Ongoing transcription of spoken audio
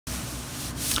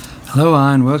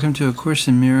Aloha and welcome to A Course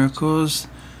in Miracles,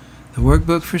 the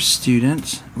workbook for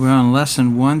students. We're on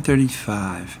lesson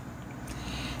 135.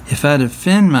 If I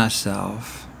defend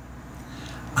myself,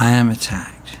 I am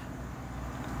attacked.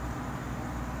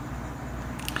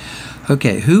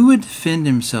 Okay, who would defend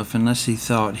himself unless he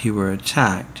thought he were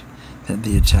attacked, that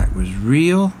the attack was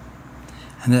real,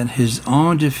 and that his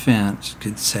own defense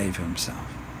could save himself?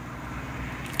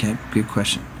 Okay, good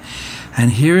question.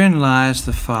 And herein lies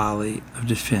the folly of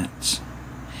defense.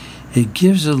 It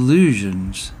gives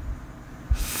illusions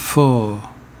full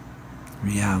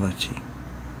reality,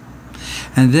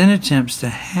 and then attempts to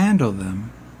handle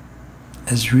them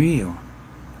as real.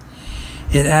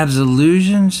 It adds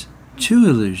illusions to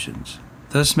illusions,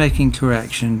 thus making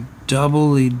correction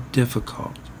doubly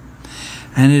difficult.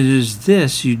 And it is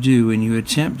this you do when you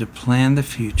attempt to plan the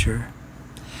future,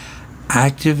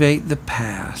 activate the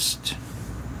past,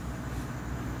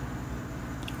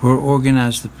 or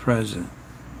organize the present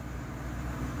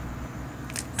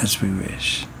as we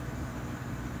wish.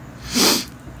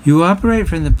 You operate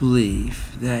from the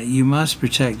belief that you must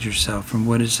protect yourself from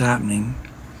what is happening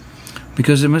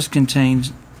because it must contain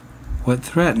what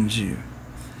threatens you.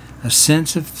 A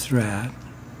sense of threat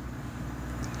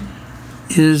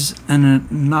is an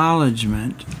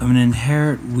acknowledgement of an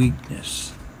inherent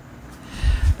weakness,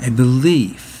 a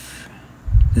belief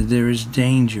that there is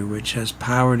danger which has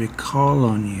power to call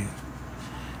on you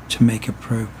to make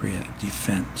appropriate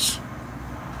defense.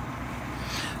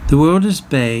 The world is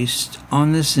based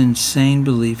on this insane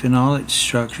belief in all its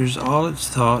structures, all its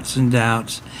thoughts and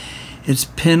doubts, its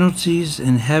penalties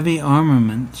and heavy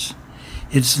armaments,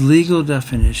 its legal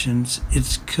definitions,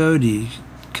 its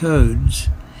codes,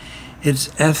 its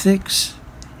ethics,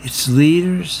 its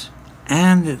leaders,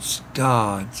 and its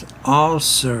gods all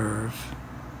serve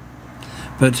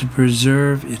but to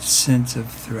preserve its sense of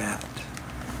threat.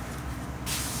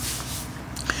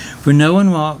 For no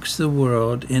one walks the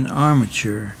world in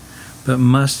armature, but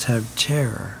must have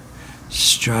terror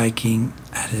striking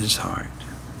at his heart.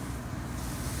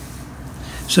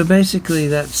 So basically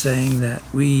that's saying that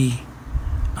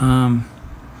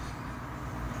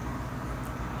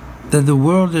that the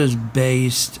world is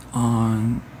based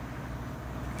on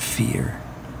fear.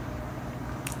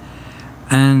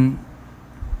 And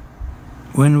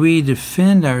when we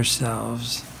defend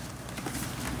ourselves,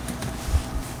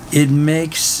 it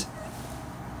makes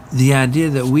the idea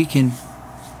that we can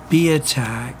be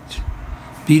attacked,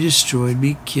 be destroyed,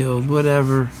 be killed,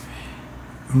 whatever,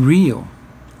 real.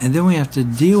 And then we have to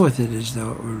deal with it as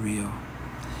though it were real.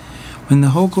 When the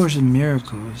whole Course in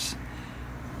Miracles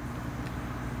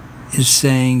is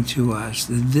saying to us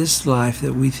that this life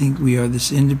that we think we are, this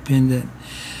independent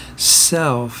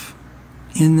self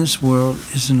in this world,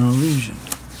 is an illusion.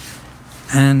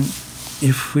 And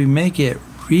if we make it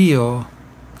real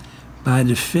by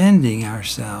defending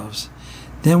ourselves,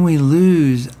 then we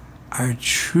lose our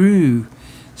true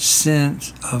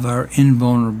sense of our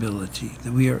invulnerability,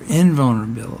 that we are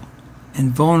invulnerable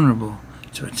and vulnerable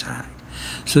to attack.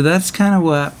 So that's kind of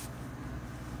what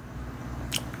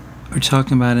we're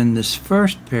talking about in this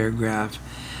first paragraph,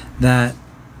 that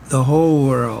the whole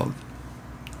world,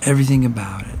 everything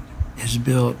about it, is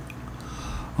built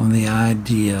on the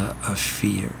idea of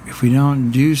fear. If we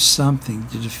don't do something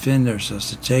to defend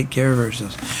ourselves, to take care of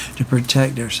ourselves, to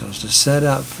protect ourselves, to set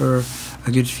up for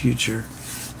a good future,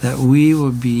 that we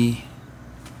will be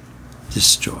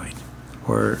destroyed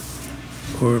or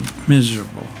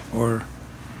miserable, or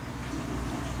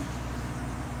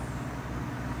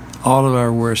all of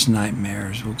our worst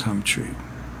nightmares will come true.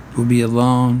 We'll be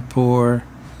alone, poor,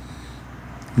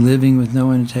 living with no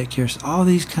one to take care of us, all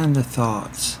these kind of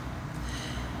thoughts.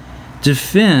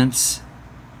 Defense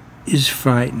is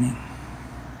frightening.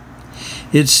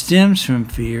 It stems from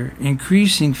fear,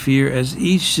 increasing fear as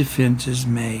each defense is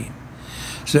made.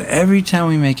 So every time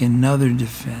we make another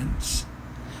defense,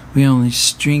 we only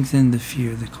strengthen the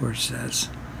fear, the Course says.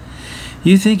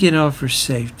 You think it offers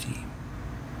safety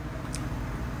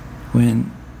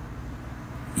when,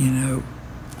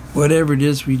 whatever it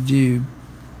is we do,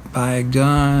 buy a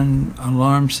gun,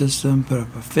 alarm system, put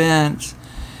up a fence,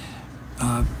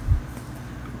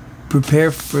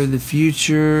 prepare for the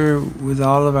future with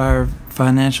all of our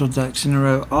financial ducks in a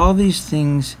row. All these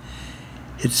things,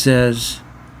 it says,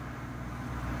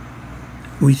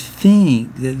 we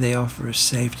think that they offer us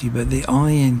safety, but they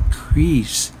only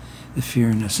increase the fear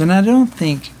in us. And I don't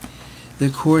think the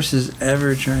Course is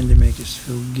ever trying to make us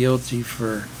feel guilty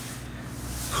for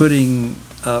putting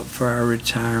up for our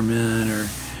retirement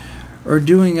or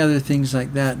doing other things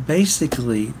like that.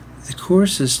 Basically, the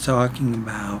Course is talking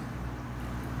about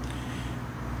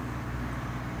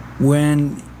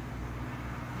when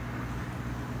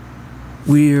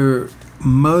we're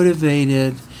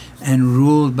motivated and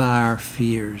ruled by our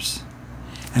fears.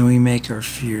 And we make our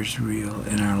fears real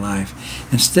in our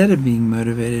life, instead of being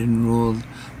motivated and ruled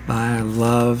by our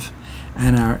love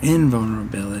and our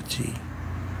invulnerability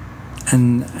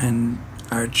and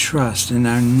our trust and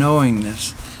our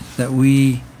knowingness that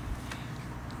we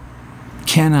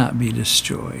cannot be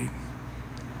destroyed.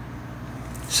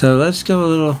 So let's go a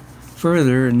little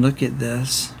further and look at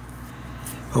this.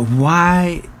 But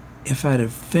why, if I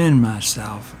defend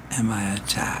myself, am I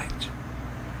attacked?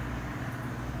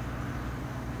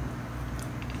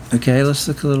 Okay, let's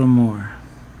look a little more.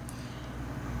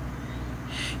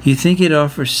 You think it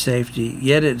offers safety,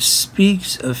 yet it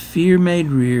speaks of fear made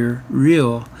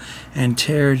real and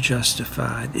terror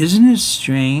justified. Isn't it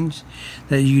strange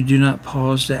that you do not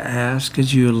pause to ask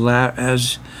as you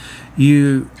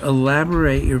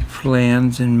elaborate your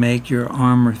plans and make your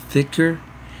armor thicker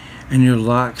and your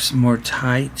locks more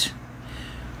tight,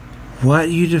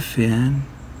 what you defend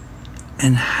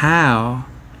and how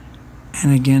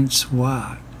and against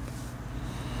what?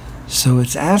 So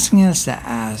it's asking us to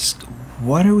ask,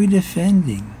 what are we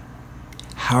defending?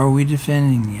 How are we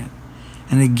defending it?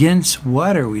 And against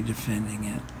what are we defending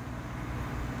it?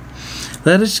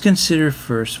 Let us consider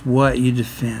first what you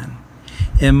defend.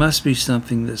 It must be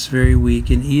something that's very weak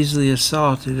and easily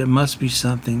assaulted. It must be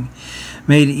something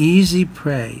made easy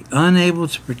prey, unable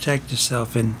to protect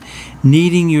itself and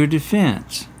needing your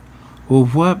defense. Well,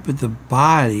 what but the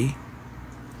body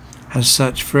has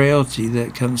such frailty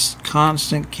that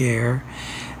constant care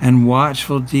and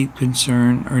watchful deep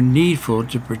concern are needful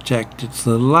to protect its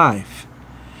little life?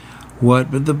 What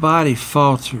but the body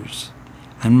falters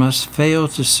and must fail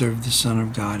to serve the Son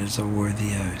of God as a worthy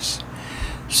host?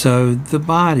 So the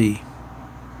body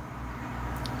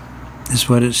is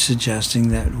what it's suggesting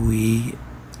that we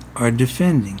are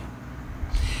defending.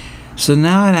 So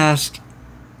now it asks,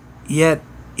 yet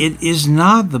it is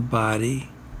not the body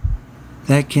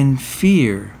that can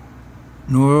fear,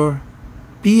 nor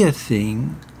be a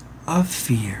thing of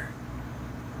fear.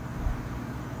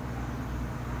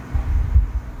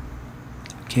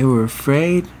 Okay, we're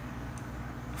afraid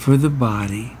for the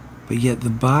body, but yet the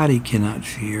body cannot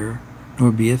fear,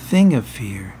 nor be a thing of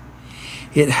fear.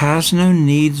 It has no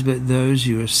needs but those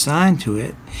you assign to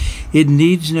it. It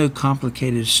needs no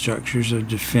complicated structures of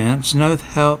defense, no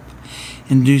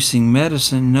help-inducing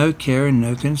medicine, no care and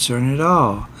no concern at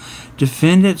all.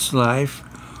 Defend its life,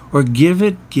 or give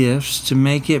it gifts to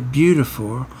make it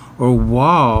beautiful, or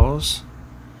walls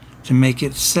to make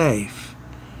it safe.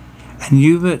 And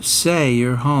you but say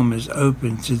your home is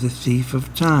open to the thief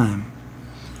of time,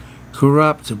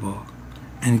 corruptible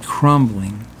and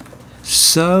crumbling,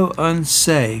 so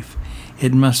unsafe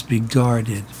it must be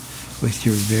guarded with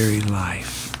your very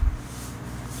life.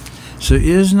 So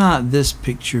is not this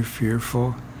picture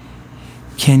fearful?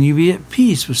 Can you be at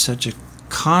peace with such a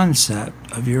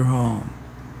concept of your home?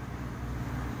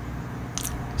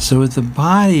 So with the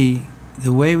body,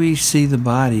 the way we see the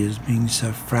body as being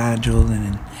so fragile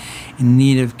and in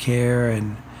need of care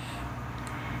and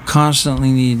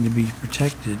constantly needing to be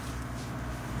protected,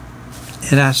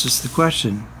 it asks us the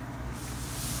question,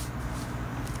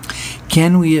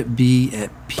 can we be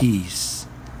at peace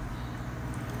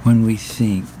when we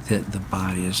think that the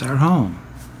body is our home?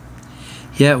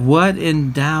 Yet what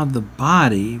endowed the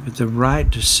body with the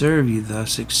right to serve you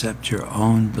thus except your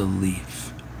own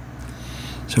belief?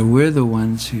 So we're the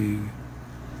ones who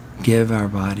give our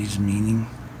bodies meaning.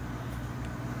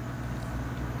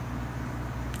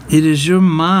 It is your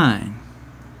mind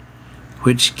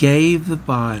which gave the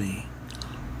body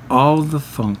all the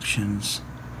functions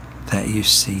that you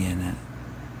see in it,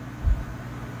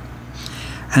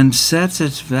 and sets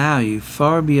its value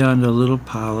far beyond a little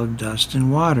pile of dust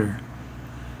and water.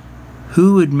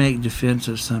 Who would make defense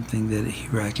of something that he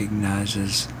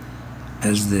recognizes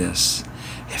as this?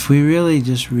 If we really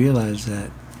just realize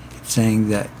that, it's saying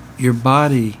that your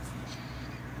body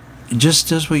just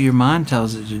does what your mind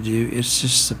tells it to do. It's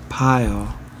just a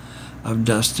pile of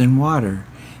dust and water.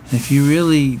 And if you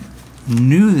really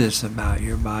knew this about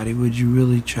your body, would you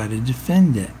really try to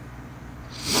defend it?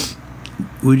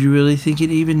 Would you really think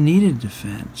it even needed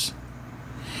defense?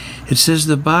 It says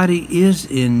the body is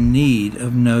in need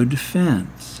of no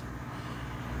defense.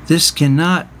 This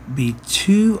cannot be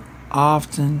too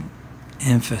often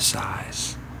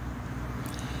emphasized.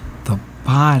 The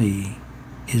body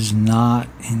is not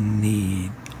in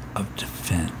need of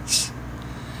defense.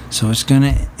 So it's going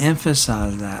to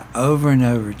emphasize that over and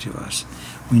over to us.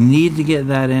 We need to get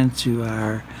that into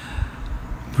our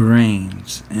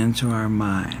brains, into our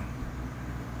mind.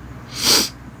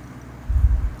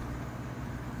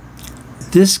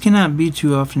 This cannot be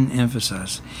too often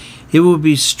emphasized. It will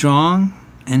be strong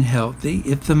and healthy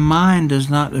if the mind does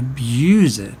not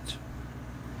abuse it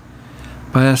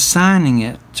by assigning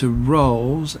it to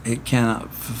roles it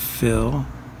cannot fulfill,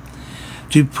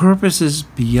 to purposes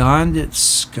beyond its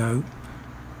scope,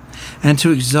 and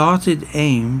to exalted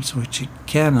aims which it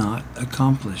cannot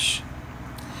accomplish.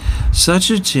 Such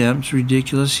attempts,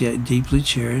 ridiculous yet deeply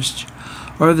cherished,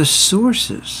 are the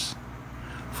sources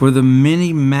for the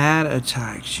many mad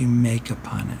attacks you make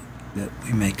upon it, that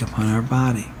we make upon our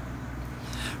body.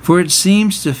 For it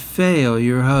seems to fail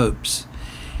your hopes,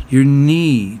 your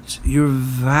needs, your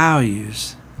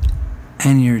values,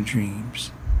 and your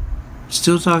dreams.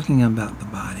 Still talking about the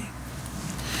body.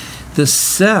 The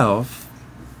self,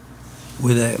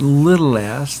 with a little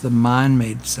s, the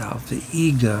mind-made self, the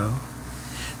ego,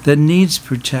 that needs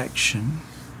protection,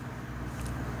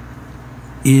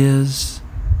 is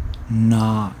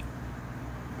not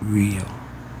real.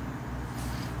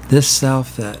 This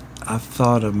self that I've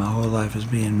thought of my whole life as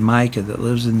being Micah, that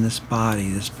lives in this body,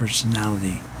 this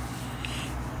personality,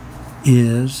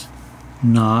 is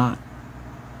not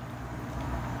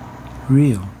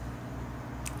real.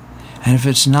 And if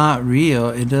it's not real,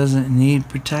 it doesn't need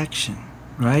protection,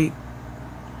 right?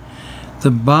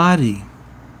 The body,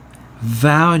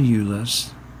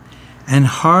 valueless and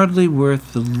hardly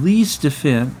worth the least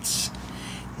defense,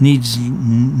 needs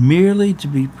merely to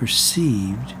be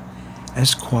perceived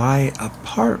as quite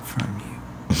apart from you.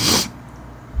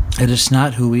 It is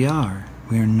not who we are.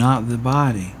 We are not the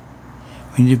body.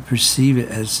 We need to perceive it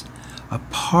as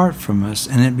apart from us,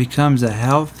 and it becomes a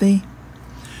healthy,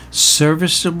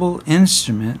 serviceable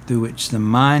instrument through which the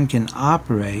mind can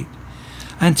operate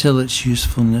until its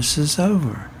usefulness is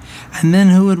over. And then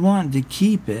who would want to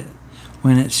keep it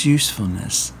when its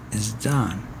usefulness is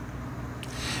done?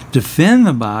 Defend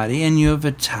the body, and you have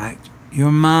attacked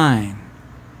your mind.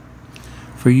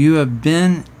 For you have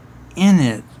been in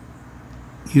it,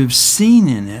 you have seen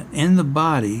in it, in the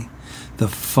body, the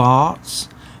faults,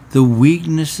 the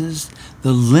weaknesses,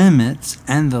 the limits,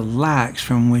 and the lacks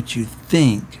from which you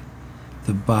think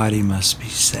the body must be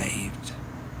saved.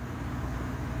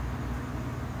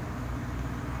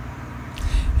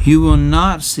 You will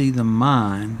not see the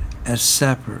mind as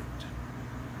separate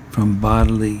from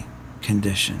bodily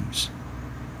conditions,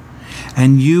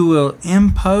 and you will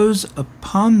impose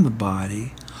upon the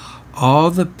body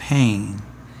all the pain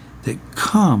that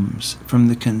comes from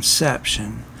the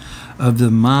conception of the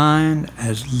mind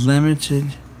as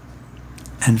limited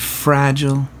and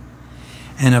fragile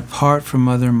and apart from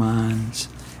other minds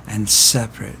and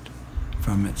separate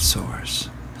from its source.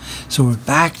 So we're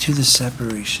back to the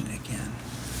separation again.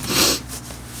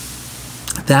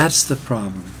 That's the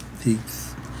problem.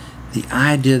 The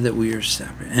idea that we are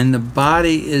separate. And the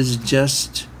body is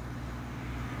just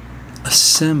a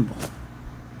symbol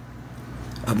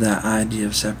of that idea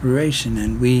of separation.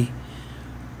 And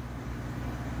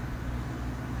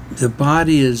the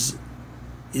body is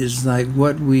like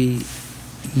what we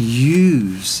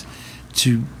use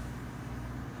to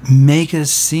make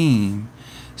us seem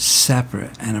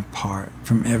separate and apart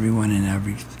from everyone and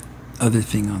every other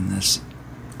thing on this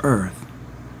earth,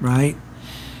 right?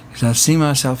 Because I see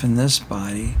myself in this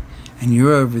body, and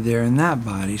you're over there in that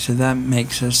body, so that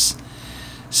makes us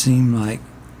seem like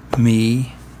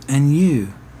me and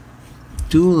you.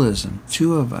 Dualism,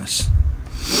 two of us.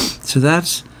 So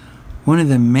that's one of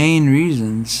the main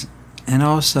reasons, and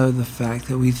also the fact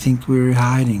that we think we're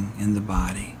hiding in the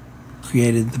body,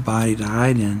 created the body to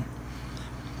hide in.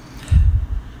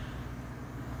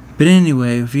 But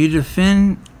anyway, if we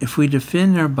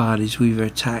defend our bodies, we've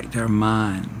attacked our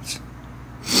minds.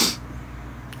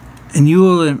 And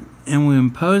we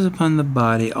impose upon the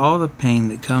body all the pain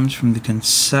that comes from the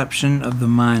conception of the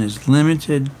mind as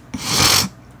limited,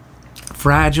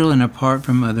 fragile, and apart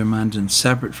from other minds and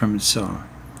separate from its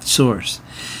source.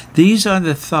 These are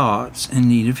the thoughts in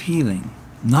need of healing,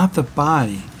 not the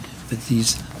body, but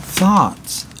these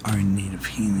thoughts are in need of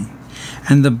healing.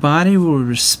 And the body will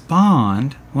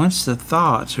respond, once the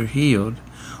thoughts are healed,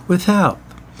 with help,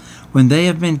 when they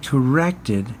have been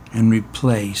corrected and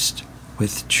replaced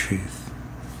with truth.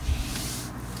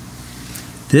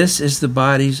 This is the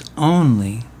body's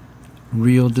only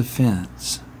real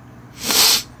defense.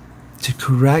 To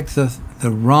correct the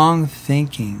wrong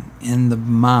thinking in the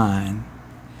mind,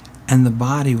 and the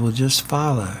body will just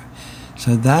follow.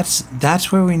 So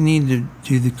that's where we need to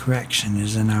do the correction,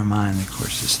 is in our mind, the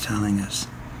Course is telling us.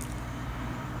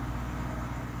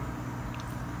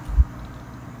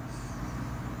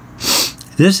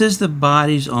 This is the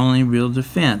body's only real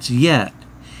defense. Yet,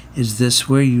 is this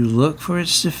where you look for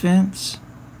its defense?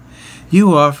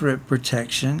 You offer it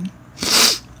protection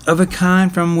of a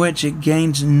kind from which it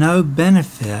gains no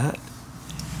benefit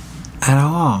at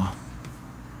all,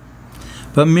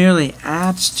 but merely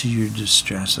adds to your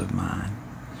distress of mind.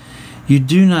 You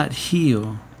do not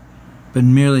heal, but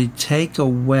merely take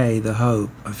away the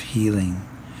hope of healing,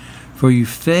 for you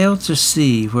fail to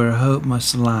see where hope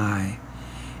must lie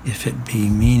if it be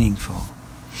meaningful.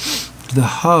 The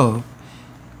hope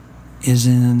is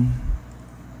in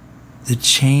the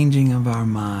changing of our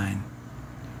mind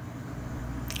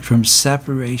from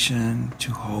separation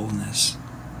to wholeness.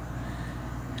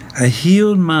 A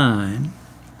healed mind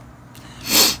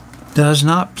does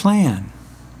not plan.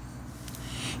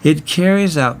 It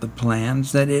carries out the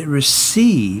plans that it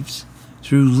receives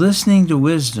through listening to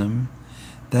wisdom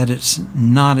that it's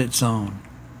not its own.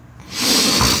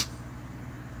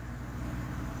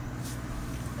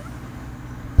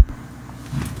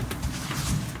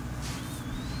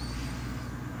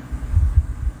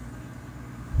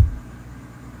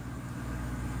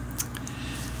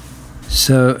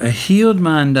 So a healed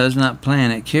mind does not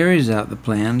plan. It carries out the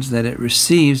plans that it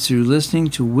receives through listening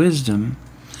to wisdom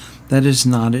that is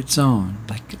not its own,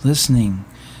 like listening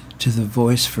to the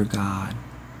voice for God.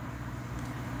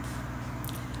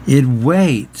 It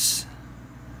waits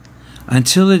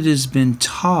until it has been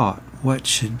taught what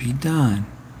should be done,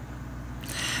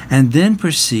 and then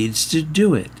proceeds to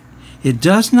do it. It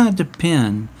does not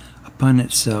depend upon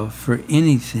itself for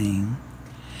anything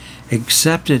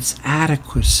except its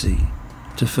adequacy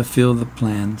to fulfill the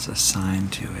plans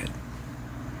assigned to it.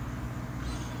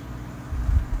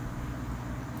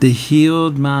 The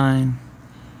healed mind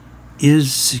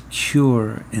is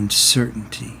secure in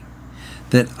certainty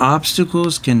that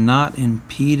obstacles cannot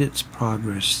impede its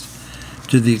progress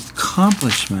to the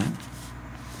accomplishment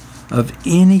of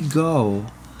any goal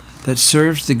that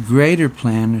serves the greater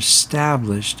plan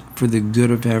established for the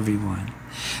good of everyone.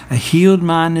 A healed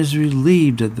mind is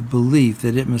relieved of the belief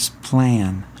that it must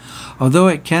plan. Although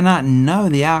it cannot know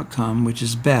the outcome which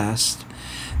is best,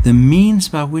 the means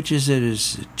by which it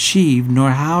is achieved,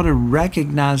 nor how to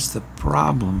recognize the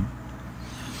problem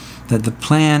that the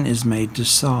plan is made to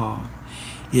solve,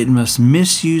 it must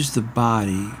misuse the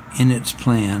body in its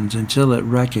plans until it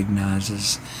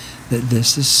recognizes that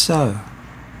this is so.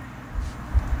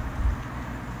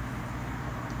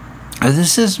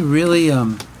 This is really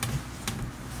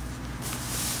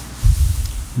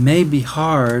may be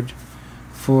hard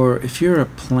for if you're a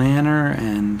planner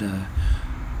and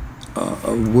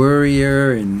a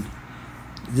worrier, and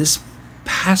this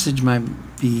passage might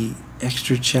be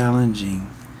extra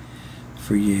challenging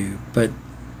for you. But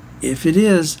if it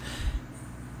is,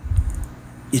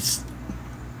 it's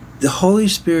the Holy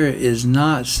Spirit is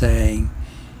not saying,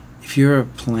 if you're a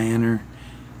planner,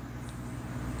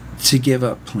 to give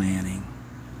up planning.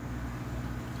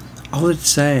 All it's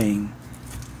saying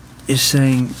is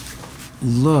saying,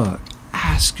 look,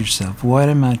 ask yourself, what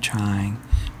am I trying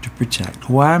to protect?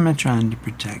 Why am I trying to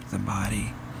protect the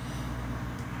body?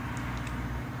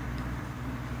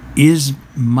 Is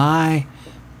my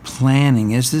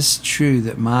planning, is this true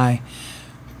that my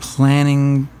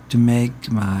planning to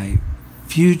make my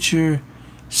future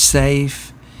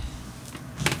safe,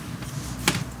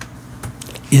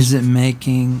 is it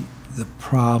making the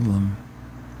problem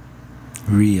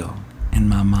real in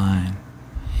my mind?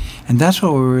 And that's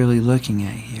what we're really looking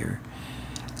at here.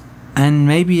 And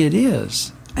maybe it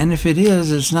is. And if it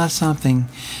is, it's not something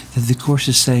that the Course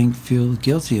is saying feel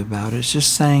guilty about. It's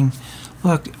just saying,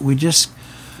 look, we just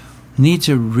need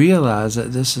to realize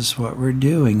that this is what we're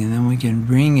doing, and then we can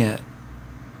bring it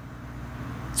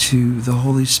to the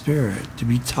Holy Spirit to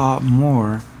be taught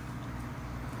more.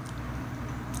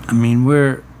 I mean,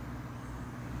 we're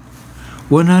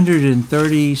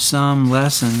 130 some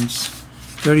lessons,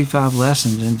 35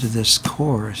 lessons into this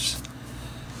course.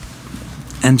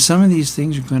 And some of these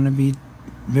things are going to be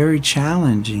very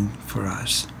challenging for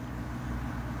us.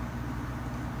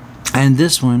 And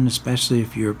this one, especially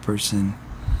if you're a person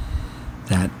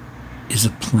that is a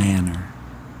planner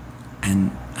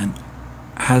and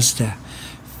has to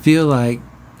feel like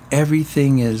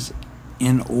everything is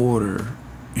in order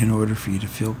for you to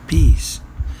feel peace.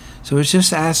 So it's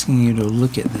just asking you to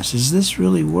look at this. Is this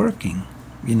really working?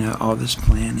 You know, all this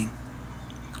planning.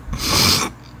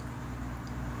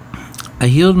 A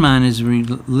healed mind is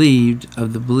relieved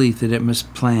of the belief that it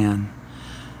must plan.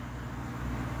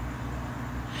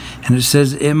 And it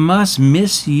says it must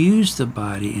misuse the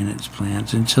body in its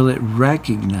plans until it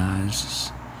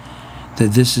recognizes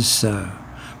that this is so.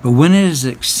 But when it is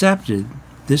accepted,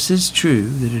 this is true,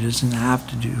 that it doesn't have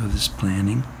to do with this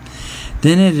planning,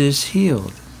 then it is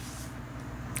healed.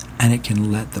 And it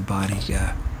can let the body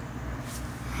go.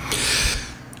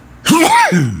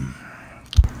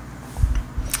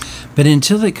 But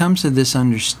until it comes to this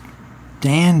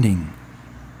understanding,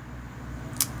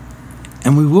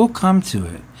 and we will come to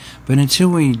it, but until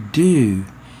we do,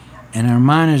 and our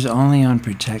mind is only on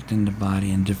protecting the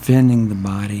body and defending the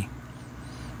body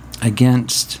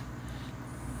against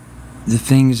the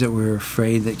things that we're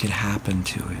afraid that could happen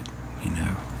to it,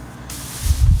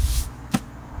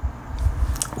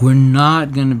 we're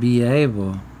not going to be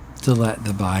able to let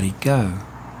the body go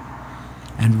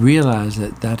and realize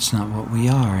that that's not what we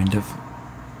are, and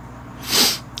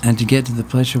to get to the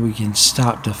place where we can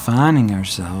stop defining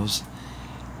ourselves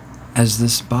as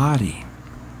this body.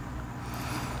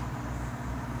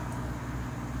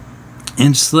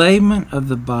 Enslavement of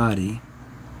the body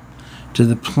to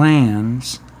the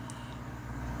plans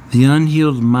the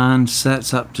unhealed mind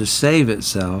sets up to save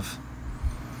itself,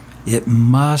 it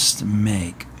must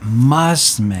make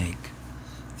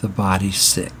the body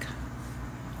sick.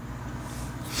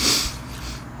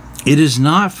 It is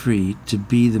not free to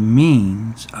be the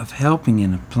means of helping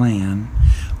in a plan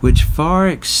which far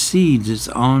exceeds its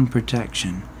own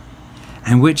protection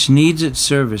and which needs its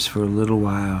service for a little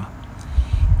while.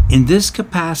 In this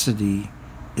capacity,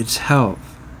 its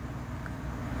health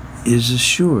is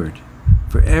assured,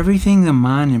 for everything the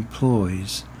mind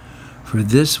employs for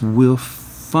this will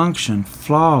function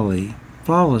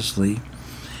flawlessly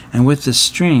and with the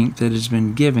strength that has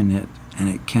been given it, and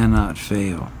it cannot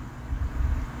fail.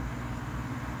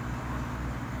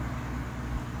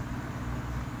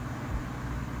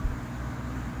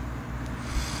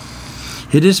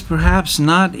 It is perhaps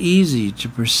not easy to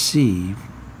perceive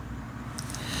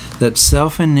that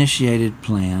self-initiated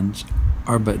plans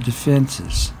are but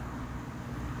defenses.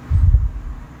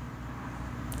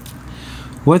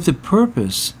 With the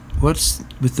purpose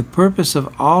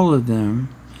of all of them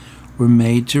were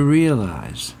made to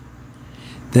realize.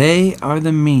 They are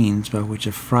the means by which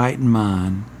a frightened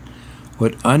mind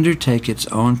would undertake its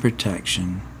own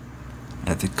protection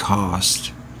at the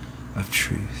cost of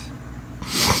truth.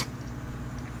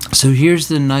 So here's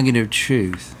the nugget of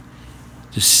truth,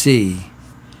 to see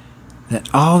that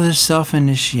all this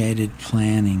self-initiated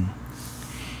planning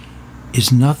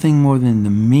is nothing more than the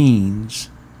means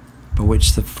by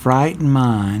which the frightened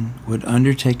mind would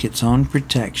undertake its own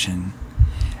protection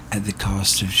at the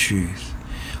cost of truth.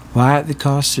 Why at the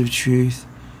cost of truth?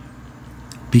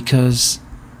 Because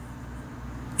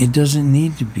it doesn't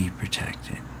need to be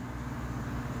protected.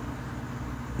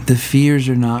 The fears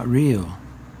are not real.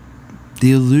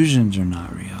 The illusions are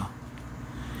not real.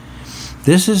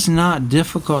 This is not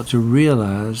difficult to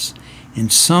realize in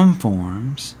some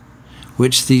forms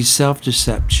which these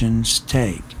self-deceptions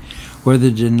take, where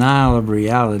the denial of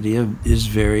reality is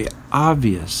very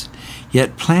obvious,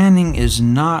 yet planning is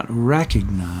not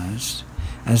recognized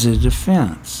as a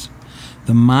defense.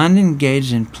 The mind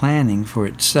engaged in planning for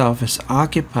itself is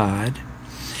occupied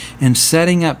in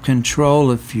setting up control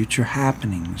of future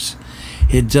happenings.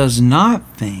 It does not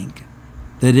think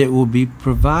that it will be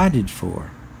provided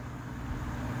for.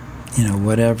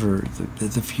 Whatever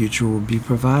the future will be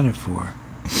provided for.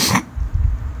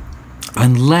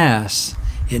 Unless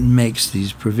it makes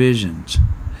these provisions.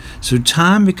 So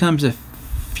time becomes a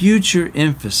future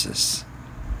emphasis.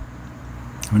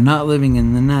 We're not living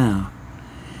in the now.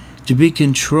 To be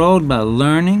controlled by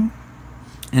learning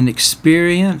and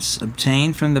experience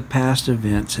obtained from the past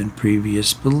events and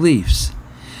previous beliefs.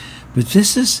 But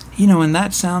this is, and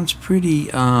that sounds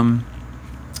pretty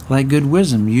like good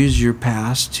wisdom. Use your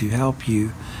past to help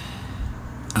you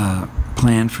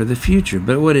plan for the future.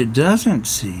 But what it doesn't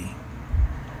see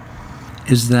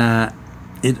is that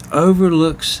it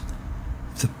overlooks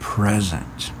the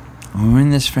present. When we're in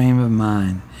this frame of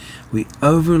mind, we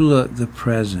overlook the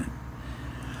present.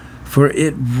 For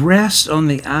it rests on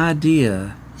the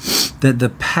idea that the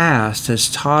past has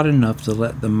taught enough to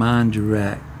let the mind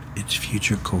direct its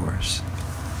future course.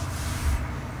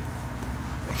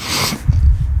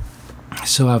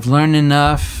 So I've learned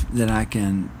enough that I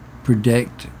can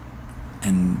predict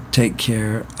and take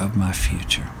care of my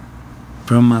future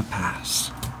from my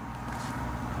past.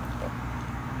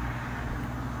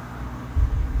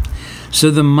 So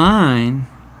the mind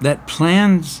that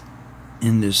plans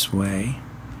in this way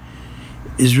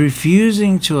is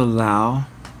refusing to allow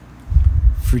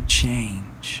for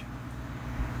change.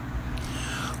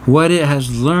 What it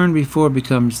has learned before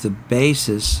becomes the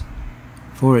basis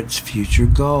for its future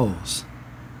goals.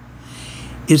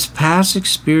 Its past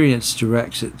experience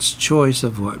directs its choice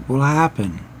of what will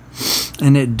happen,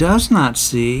 and it does not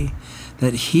see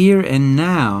that here and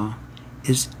now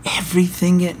is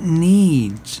everything it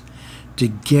needs to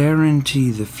guarantee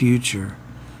the future,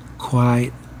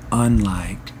 quite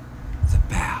unlike the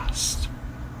past.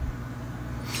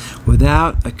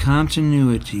 without a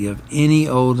continuity of any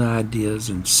old ideas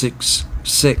and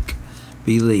sick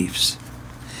beliefs.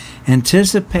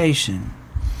 Anticipation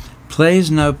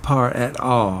plays no part at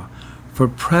all, for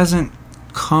present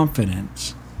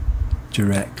confidence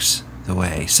directs the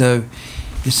way. So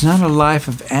it's not a life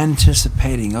of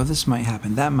anticipating, oh, this might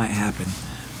happen, that might happen,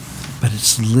 but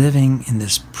it's living in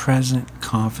this present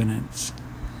confidence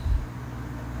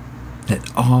that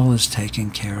all is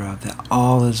taken care of, that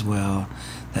all is well,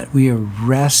 that we are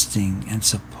resting and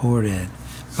supported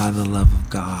by the love of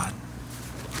God.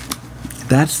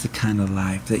 That's the kind of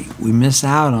life that we miss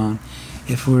out on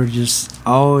if we're just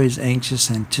always anxious,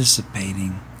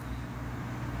 anticipating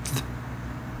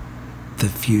the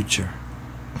future.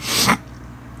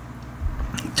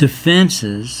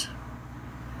 Defenses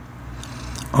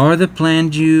are the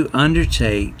plans you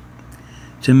undertake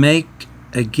to make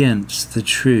against the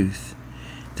truth.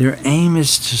 Their aim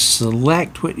is to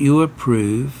select what you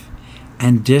approve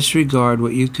and disregard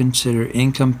what you consider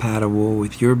incompatible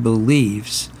with your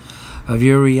beliefs of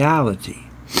your reality.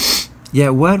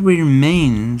 Yet what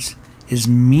remains is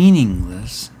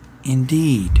meaningless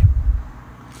indeed.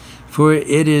 For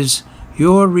it is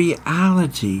your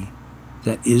reality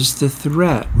that is the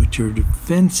threat which your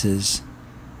defenses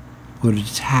would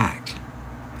attack,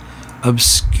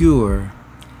 obscure,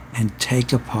 and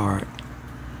take apart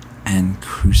and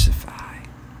crucify.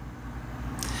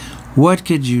 What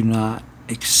could you not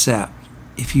accept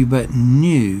if you but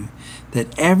knew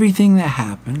that everything that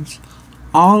happens,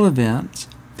 all events,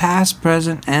 past,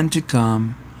 present, and to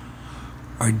come,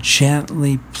 are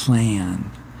gently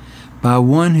planned by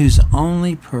one whose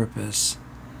only purpose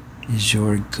is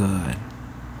your good?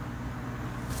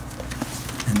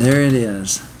 And there it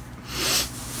is.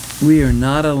 We are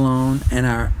not alone, and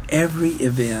our every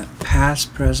event,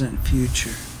 past, present,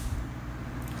 future,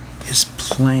 is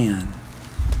planned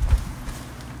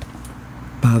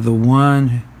by the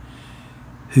one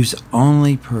whose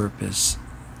only purpose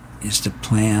is to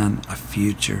plan a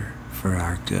future for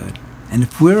our good. And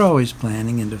if we're always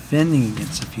planning and defending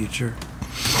against the future,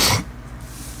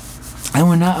 and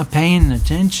we're not paying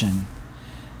attention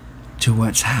to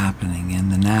what's happening in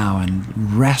the now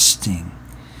and resting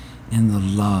in the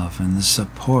love and the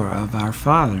support of our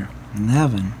Father in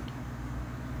heaven,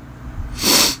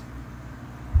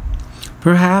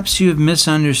 perhaps you have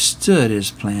misunderstood His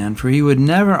plan, for He would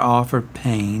never offer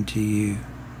pain to you.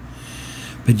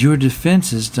 But your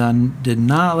defenses did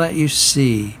not let you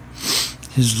see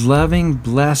His loving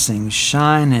blessings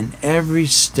shine in every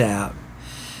step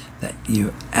that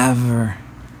you ever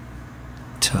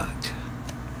took.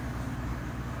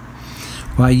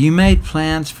 While you made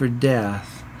plans for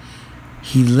death,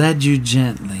 He led you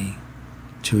gently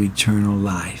to eternal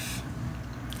life.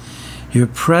 Your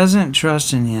present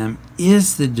trust in Him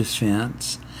is the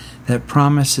defense that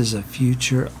promises a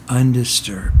future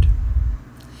undisturbed,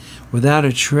 without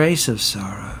a trace of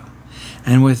sorrow,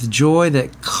 and with joy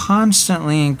that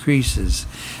constantly increases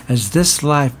as this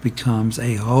life becomes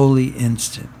a holy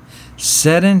instant,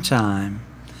 set in time,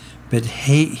 but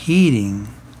heeding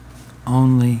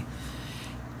only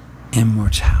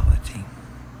immortality.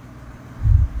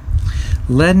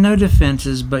 Let no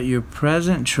defenses but your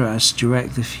present trust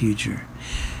direct the future,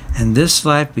 and this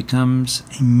life becomes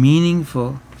a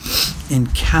meaningful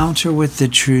encounter with the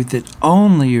truth that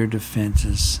only your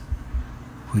defenses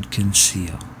would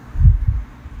conceal.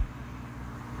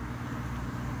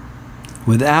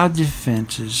 Without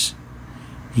defenses,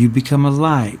 you become a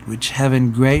light which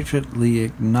heaven gratefully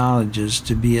acknowledges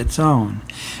to be its own,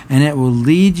 and it will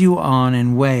lead you on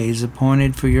in ways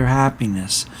appointed for your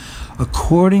happiness,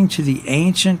 according to the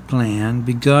ancient plan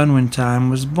begun when time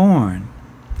was born.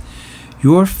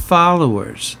 Your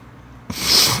followers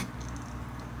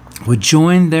would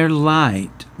join their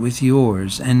light with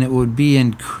yours, and it would be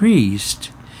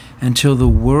increased until the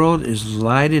world is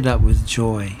lighted up with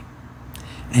joy.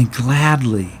 And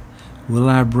gladly will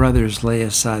our brothers lay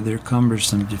aside their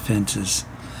cumbersome defenses,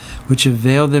 which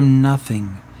avail them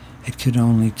nothing, it could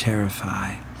only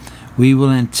terrify. We will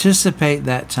anticipate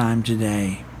that time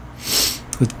today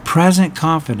with present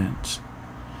confidence,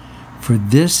 for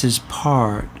this is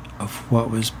part of what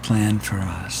was planned for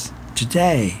us.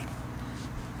 Today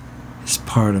is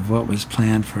part of what was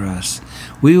planned for us.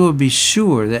 We will be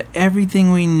sure that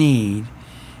everything we need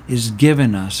is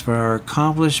given us for our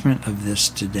accomplishment of this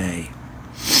today.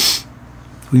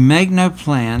 We make no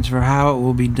plans for how it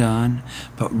will be done,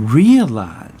 but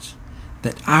realize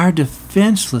that our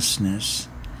defenselessness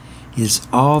is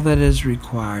all that is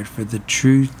required for the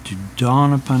truth to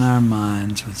dawn upon our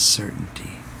minds with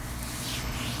certainty.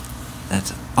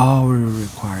 That's all we're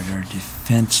required, our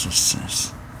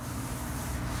defenselessness.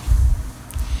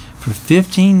 For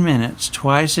 15 minutes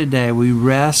twice a day, we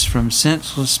rest from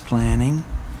senseless planning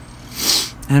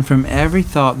and from every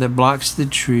thought that blocks the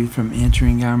truth from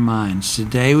entering our minds.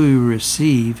 Today we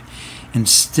receive,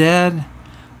 instead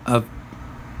of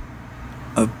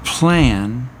a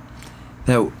plan,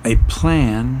 that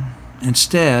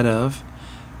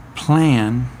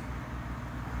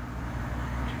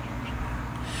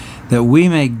we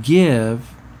may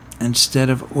give instead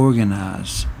of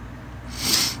organize.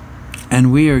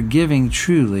 And we are giving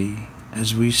truly,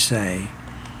 as we say,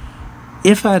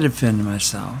 if I defend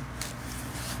myself,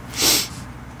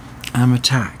 I'm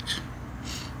attacked.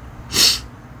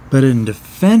 But in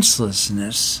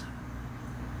defenselessness,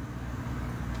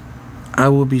 I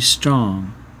will be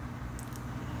strong,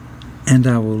 and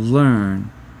I will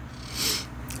learn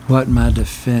what my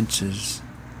defenses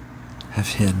have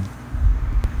hidden.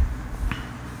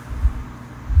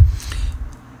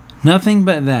 Nothing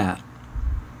but that.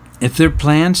 If there are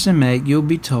plans to make, you'll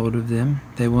be told of them.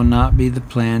 They will not be the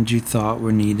plans you thought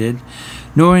were needed,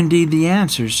 nor indeed the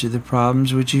answers to the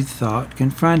problems which you thought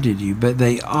confronted you, but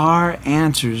they are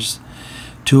answers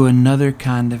to another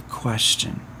kind of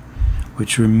question,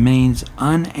 which remains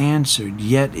unanswered,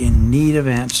 yet in need of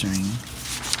answering,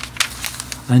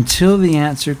 until the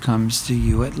answer comes to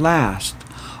you at last.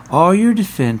 All your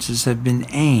defenses have been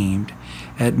aimed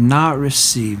at not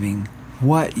receiving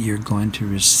what you're going to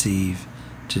receive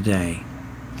today.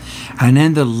 And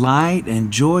in the light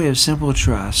and joy of simple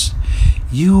trust,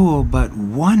 you will but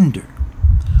wonder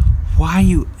why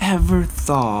you ever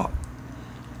thought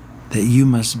that you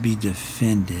must be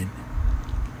defended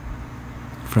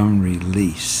from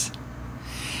release.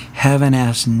 Heaven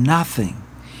asks nothing.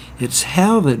 It's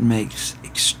hell that makes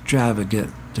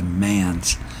extravagant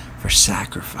demands for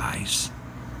sacrifice.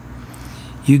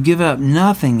 You give up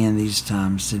nothing in these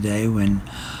times today when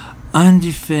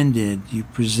undefended you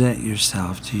present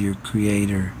yourself to your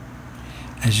Creator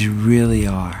as you really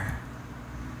are.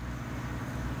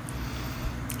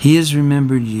 He has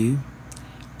remembered you.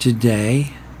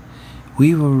 Today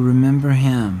we will remember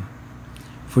Him,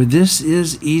 for this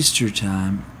is Easter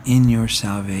time in your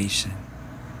salvation.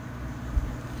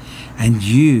 And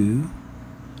you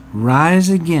rise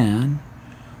again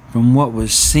from what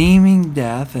was seeming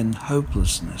death and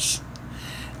hopelessness.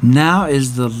 Now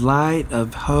is the light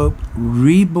of hope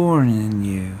reborn in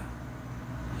you.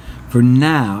 For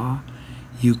now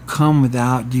you come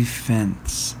without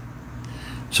defense.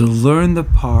 So learn the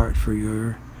part for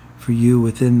you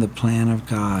within the plan of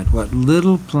God. What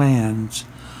little plans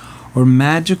or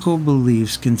magical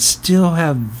beliefs can still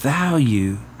have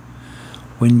value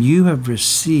when you have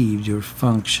received your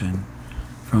function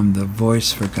from the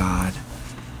voice for God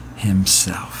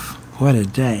Himself. What a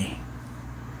day.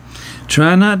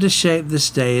 Try not to shape this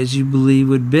day as you believe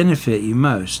would benefit you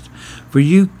most, for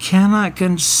you cannot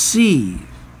conceive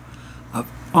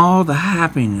of all the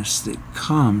happiness that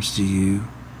comes to you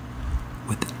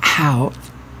without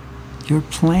your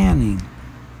planning.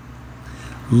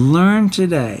 Learn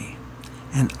today,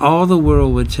 and all the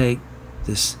world would take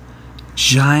this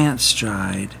giant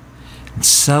stride and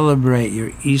celebrate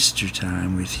your Easter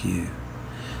time with you.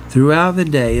 Throughout the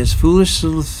day, as foolish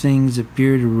little things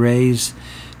appear to raise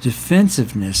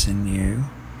defensiveness in you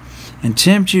and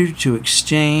tempt you to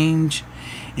engage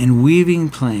in weaving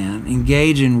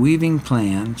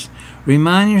plans,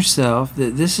 remind yourself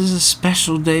that this is a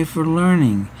special day for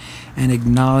learning and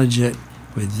acknowledge it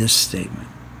with this statement.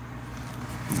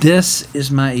 This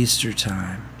is my Easter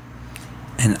time,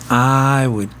 and I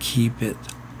would keep it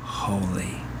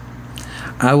holy.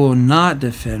 I will not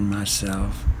defend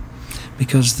myself,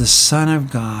 because the Son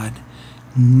of God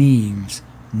needs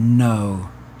no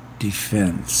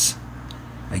defense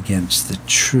against the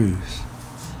truth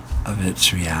of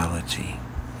its reality.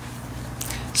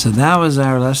 So that was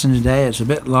our lesson today. It's a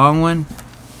bit long one,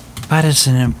 but it's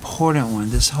an important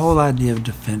one, this whole idea of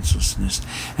defenselessness.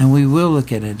 And we will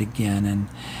look at it again.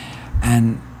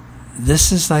 And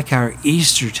this is like our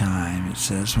Easter time, it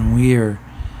says, when we are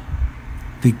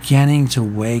beginning to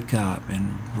wake up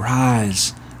and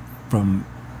rise from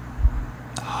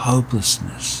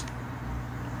hopelessness.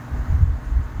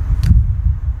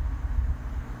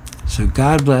 So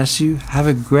God bless you. Have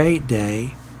a great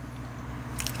day.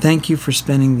 Thank you for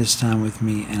spending this time with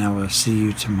me, and I will see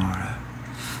you tomorrow.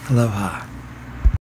 Aloha.